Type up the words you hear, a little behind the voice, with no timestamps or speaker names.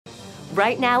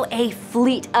Right now, a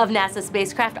fleet of NASA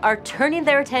spacecraft are turning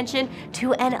their attention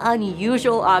to an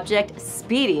unusual object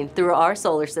speeding through our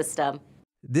solar system.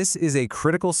 This is a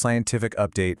critical scientific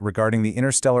update regarding the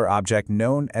interstellar object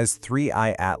known as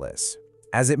 3I Atlas.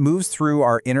 As it moves through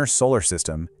our inner solar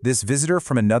system, this visitor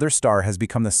from another star has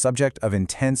become the subject of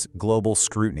intense global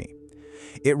scrutiny.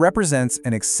 It represents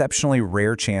an exceptionally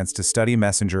rare chance to study a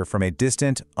messenger from a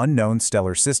distant, unknown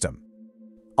stellar system.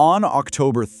 On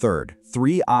October 3rd,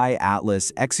 3I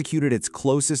Atlas executed its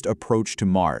closest approach to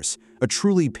Mars, a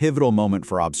truly pivotal moment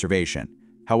for observation.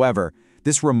 However,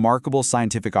 this remarkable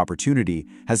scientific opportunity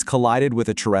has collided with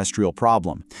a terrestrial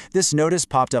problem. This notice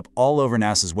popped up all over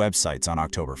NASA's websites on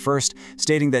October 1st,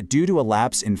 stating that due to a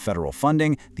lapse in federal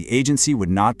funding, the agency would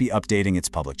not be updating its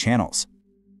public channels.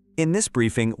 In this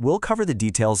briefing, we'll cover the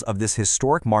details of this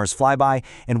historic Mars flyby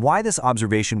and why this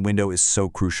observation window is so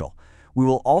crucial. We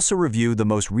will also review the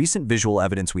most recent visual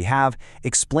evidence we have,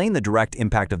 explain the direct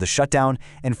impact of the shutdown,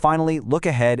 and finally look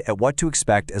ahead at what to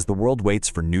expect as the world waits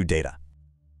for new data.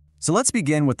 So let's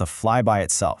begin with the flyby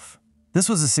itself. This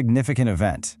was a significant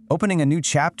event, opening a new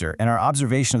chapter in our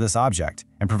observation of this object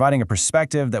and providing a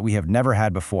perspective that we have never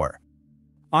had before.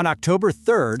 On October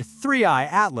 3rd,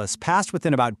 3I Atlas passed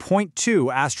within about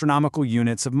 0.2 astronomical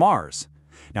units of Mars.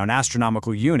 Now, an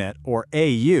astronomical unit, or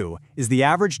AU, is the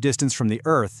average distance from the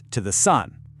Earth to the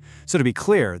Sun. So to be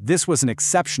clear, this was an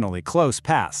exceptionally close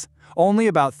pass, only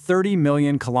about 30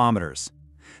 million kilometers.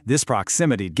 This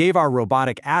proximity gave our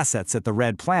robotic assets at the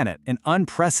Red Planet an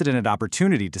unprecedented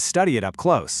opportunity to study it up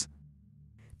close.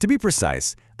 To be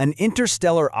precise, an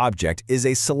interstellar object is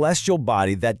a celestial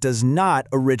body that does not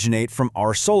originate from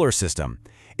our solar system.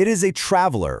 It is a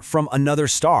traveler from another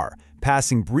star,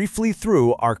 passing briefly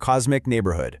through our cosmic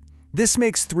neighborhood. This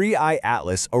makes 3I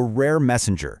Atlas a rare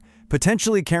messenger,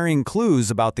 potentially carrying clues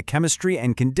about the chemistry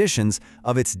and conditions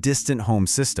of its distant home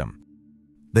system.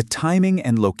 The timing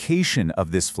and location of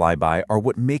this flyby are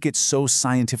what make it so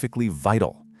scientifically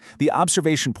vital. The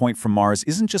observation point from Mars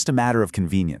isn't just a matter of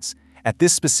convenience. At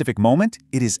this specific moment,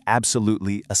 it is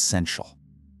absolutely essential.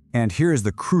 And here is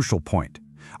the crucial point.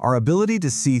 Our ability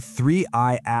to see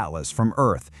 3I Atlas from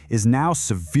Earth is now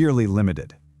severely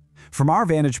limited. From our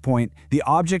vantage point, the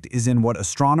object is in what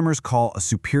astronomers call a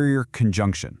superior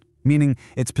conjunction, meaning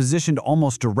it's positioned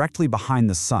almost directly behind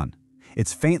the Sun,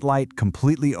 its faint light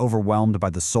completely overwhelmed by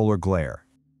the solar glare.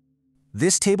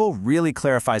 This table really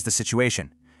clarifies the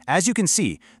situation. As you can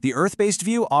see, the Earth-based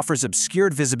view offers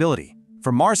obscured visibility.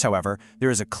 For Mars, however,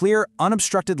 there is a clear,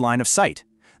 unobstructed line of sight.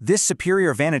 This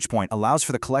superior vantage point allows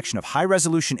for the collection of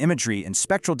high-resolution imagery and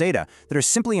spectral data that are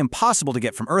simply impossible to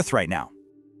get from Earth right now.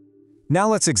 Now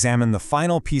let's examine the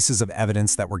final pieces of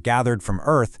evidence that were gathered from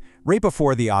Earth right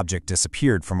before the object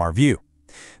disappeared from our view.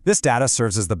 This data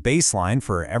serves as the baseline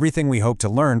for everything we hope to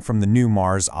learn from the new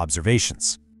Mars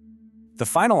observations. The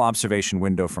final observation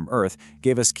window from Earth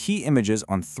gave us key images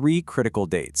on 3 critical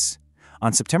dates.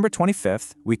 On September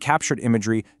 25th, we captured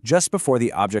imagery just before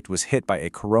the object was hit by a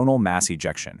coronal mass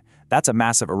ejection. That's a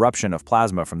massive eruption of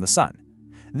plasma from the Sun.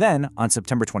 Then, on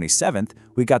September 27th,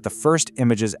 we got the first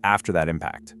images after that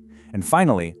impact. And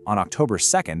finally, on October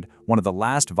 2nd, one of the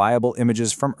last viable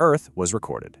images from Earth was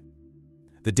recorded.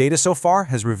 The data so far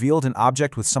has revealed an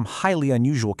object with some highly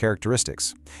unusual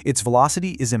characteristics. Its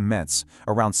velocity is immense,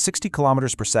 around 60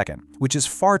 kilometers per second, which is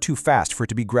far too fast for it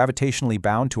to be gravitationally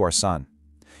bound to our Sun.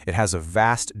 It has a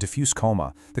vast, diffuse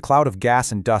coma, the cloud of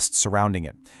gas and dust surrounding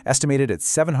it, estimated at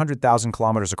 700,000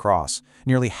 kilometers across,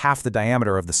 nearly half the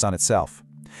diameter of the Sun itself.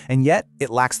 And yet, it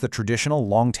lacks the traditional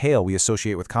long tail we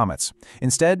associate with comets.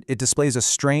 Instead, it displays a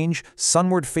strange,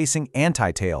 sunward-facing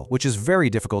anti-tail, which is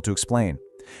very difficult to explain.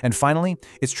 And finally,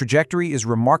 its trajectory is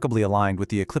remarkably aligned with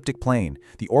the ecliptic plane,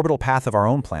 the orbital path of our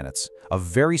own planets, a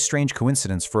very strange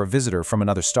coincidence for a visitor from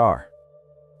another star.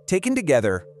 Taken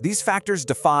together, these factors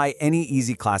defy any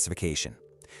easy classification.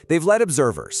 They've led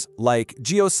observers, like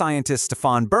geoscientist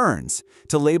Stefan Burns,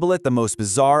 to label it the most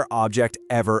bizarre object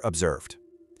ever observed.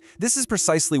 This is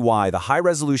precisely why the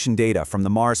high-resolution data from the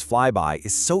Mars flyby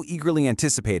is so eagerly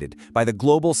anticipated by the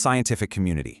global scientific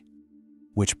community.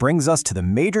 Which brings us to the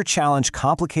major challenge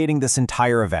complicating this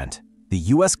entire event: the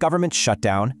US government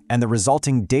shutdown and the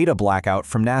resulting data blackout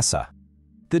from NASA.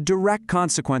 The direct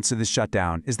consequence of this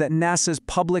shutdown is that NASA's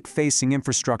public-facing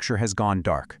infrastructure has gone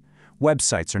dark.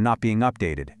 Websites are not being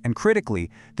updated, and critically,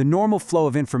 the normal flow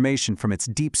of information from its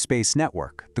deep space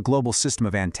network, the global system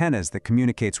of antennas that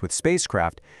communicates with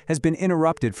spacecraft, has been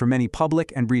interrupted for many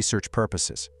public and research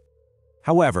purposes.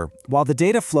 However, while the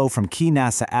data flow from key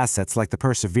NASA assets like the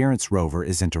Perseverance rover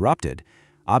is interrupted,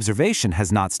 observation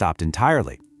has not stopped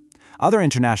entirely. Other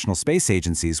international space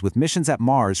agencies with missions at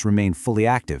Mars remain fully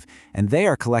active, and they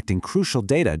are collecting crucial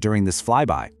data during this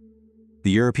flyby. The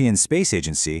European Space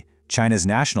Agency, China's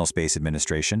National Space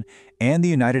Administration, and the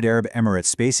United Arab Emirates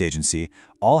Space Agency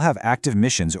all have active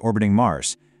missions orbiting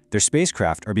Mars. Their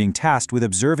spacecraft are being tasked with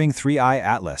observing 3I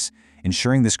Atlas,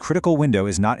 ensuring this critical window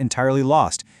is not entirely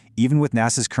lost, even with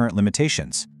NASA's current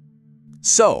limitations.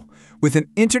 So, with an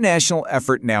international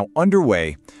effort now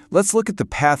underway, let's look at the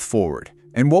path forward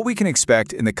and what we can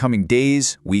expect in the coming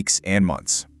days, weeks, and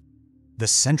months. The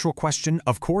central question,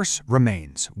 of course,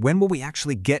 remains: when will we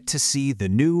actually get to see the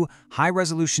new,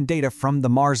 high-resolution data from the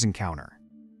Mars encounter?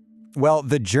 Well,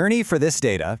 the journey for this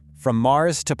data, from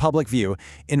Mars to public view,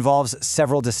 involves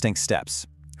several distinct steps.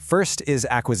 First is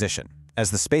acquisition,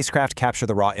 as the spacecraft capture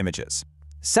the raw images.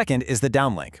 Second is the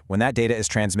downlink, when that data is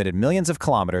transmitted millions of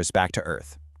kilometers back to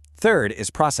Earth. Third is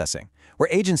processing, where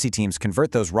agency teams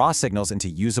convert those raw signals into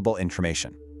usable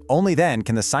information. Only then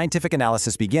can the scientific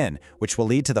analysis begin, which will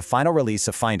lead to the final release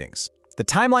of findings. The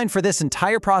timeline for this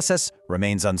entire process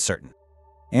remains uncertain.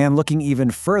 And looking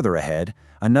even further ahead,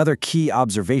 another key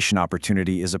observation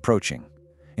opportunity is approaching.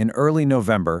 In early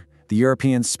November, the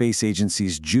European Space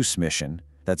Agency's JUICE mission,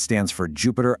 that stands for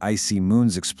Jupiter Icy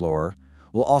Moons Explorer,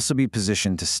 will also be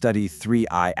positioned to study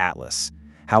 3I Atlas.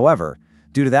 However,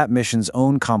 due to that mission's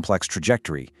own complex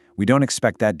trajectory, we don't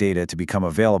expect that data to become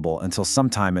available until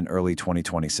sometime in early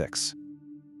 2026.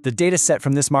 The data set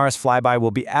from this Mars flyby will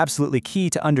be absolutely key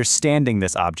to understanding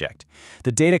this object.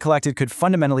 The data collected could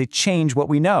fundamentally change what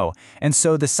we know, and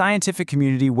so the scientific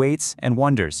community waits and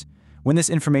wonders. When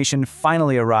this information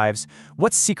finally arrives,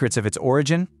 what secrets of its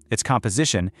origin, its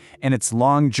composition, and its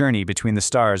long journey between the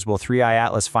stars will 3I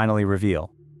Atlas finally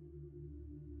reveal?